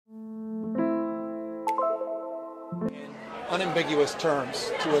In unambiguous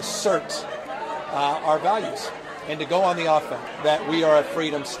terms, to assert our values and to go on the offense, that we are a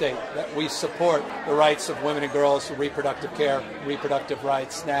freedom state, that we support the rights of women and girls, reproductive care, reproductive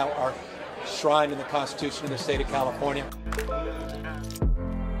rights now are enshrined in the Constitution of the state of California.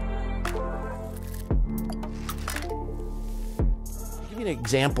 An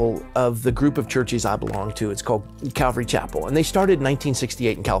example of the group of churches I belong to. It's called Calvary Chapel, and they started in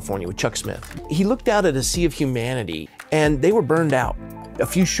 1968 in California with Chuck Smith. He looked out at a sea of humanity, and they were burned out. A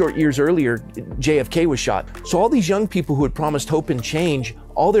few short years earlier, JFK was shot. So all these young people who had promised hope and change,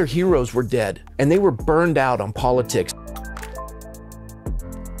 all their heroes were dead, and they were burned out on politics.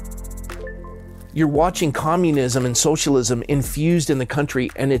 You're watching communism and socialism infused in the country,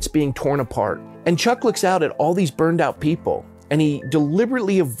 and it's being torn apart. And Chuck looks out at all these burned out people, and he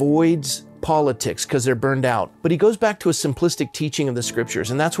deliberately avoids politics because they're burned out. But he goes back to a simplistic teaching of the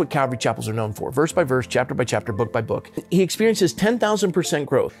scriptures, and that's what Calvary Chapels are known for. Verse by verse, chapter by chapter, book by book. He experiences 10,000%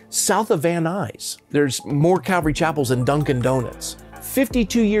 growth. South of Van Nuys, there's more Calvary Chapels than Dunkin' Donuts.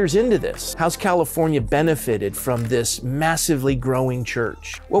 52 years into this, how's California benefited from this massively growing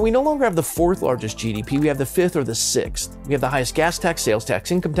church? Well, we no longer have the 4th largest GDP, we have the 5th or the 6th. We have the highest gas tax, sales tax,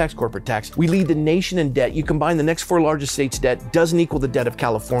 income tax, corporate tax. We lead the nation in debt. You combine the next 4 largest states' debt, doesn't equal the debt of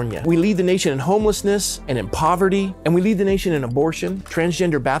California. We lead the nation in homelessness and in poverty, and we lead the nation in abortion,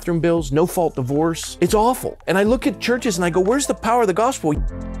 transgender bathroom bills, no-fault divorce. It's awful. And I look at churches and I go, where's the power of the gospel?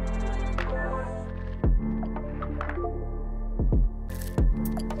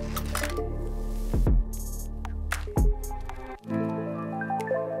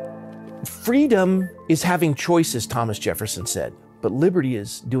 Freedom is having choices, Thomas Jefferson said, but liberty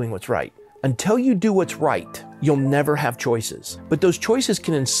is doing what's right. Until you do what's right, you'll never have choices. But those choices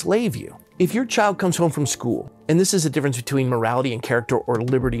can enslave you. If your child comes home from school, and this is the difference between morality and character or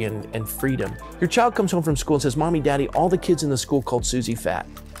liberty and freedom. Your child comes home from school and says, Mommy, Daddy, all the kids in the school called Susie fat,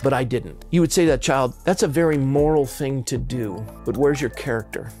 but I didn't. You would say to that child, that's a very moral thing to do, but where's your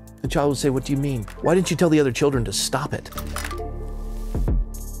character? The child would say, what do you mean? Why didn't you tell the other children to stop it?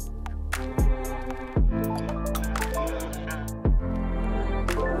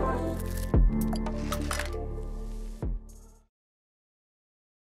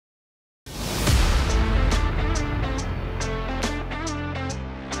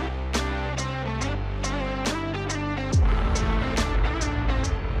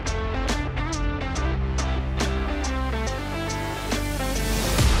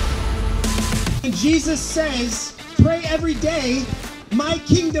 And Jesus says, pray every day, my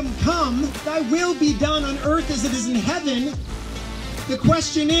kingdom come, thy will be done on earth as it is in heaven. The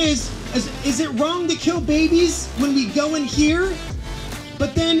question is it wrong to kill babies when we go in here?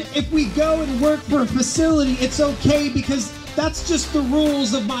 But then if we go and work for a facility, it's okay because that's just the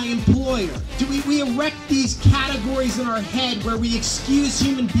rules of my employer. Do we erect these categories in our head where we excuse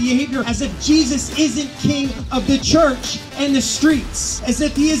human behavior as if Jesus isn't king of the church and the streets, as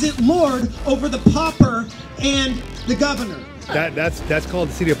if he isn't Lord over the pauper and the governor. That's called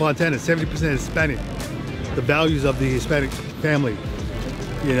the city of Fontana, 70% Hispanic. The values of the Hispanic family,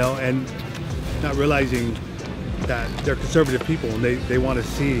 you know, and not realizing that they're conservative people and they want to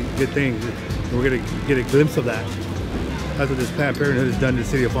see good things. And we're going to get a glimpse of that. That's what this Planned Parenthood has done to the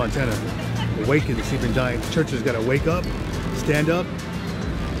city of Fontana. Awaken the sleeping giants. The church has got to wake up, stand up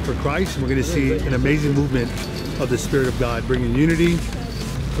for Christ, and we're going to see an amazing movement of the Spirit of God, bringing unity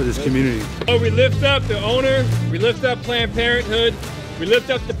for this community. So we lift up the owner, we lift up Planned Parenthood, we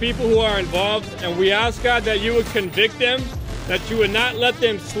lift up the people who are involved, and we ask God that you would convict them, that you would not let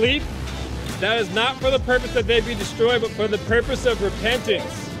them sleep. That is not for the purpose that they be destroyed, but for the purpose of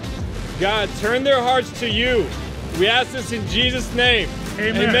repentance. God, turn their hearts to you. We ask this in Jesus' name.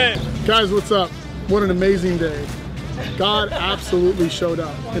 Amen. Amen. Guys, what's up? What an amazing day. God absolutely showed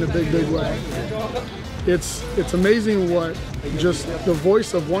up in a big, big way. It's amazing what just the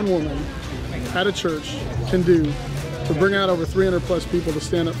voice of one woman at a church can do to bring out over 300 plus people to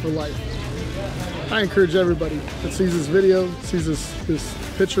stand up for life. I encourage everybody that sees this video, sees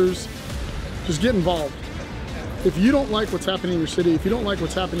this pictures, just get involved. If you don't like what's happening in your city, if you don't like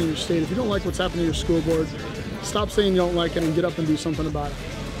what's happening in your state, if you don't like what's happening in your school board, stop saying you don't like it and get up and do something about it.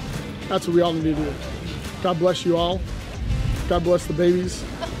 That's what we all need to do. God bless you all. God bless the babies.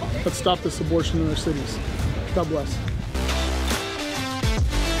 Let's stop this abortion in our cities. God bless.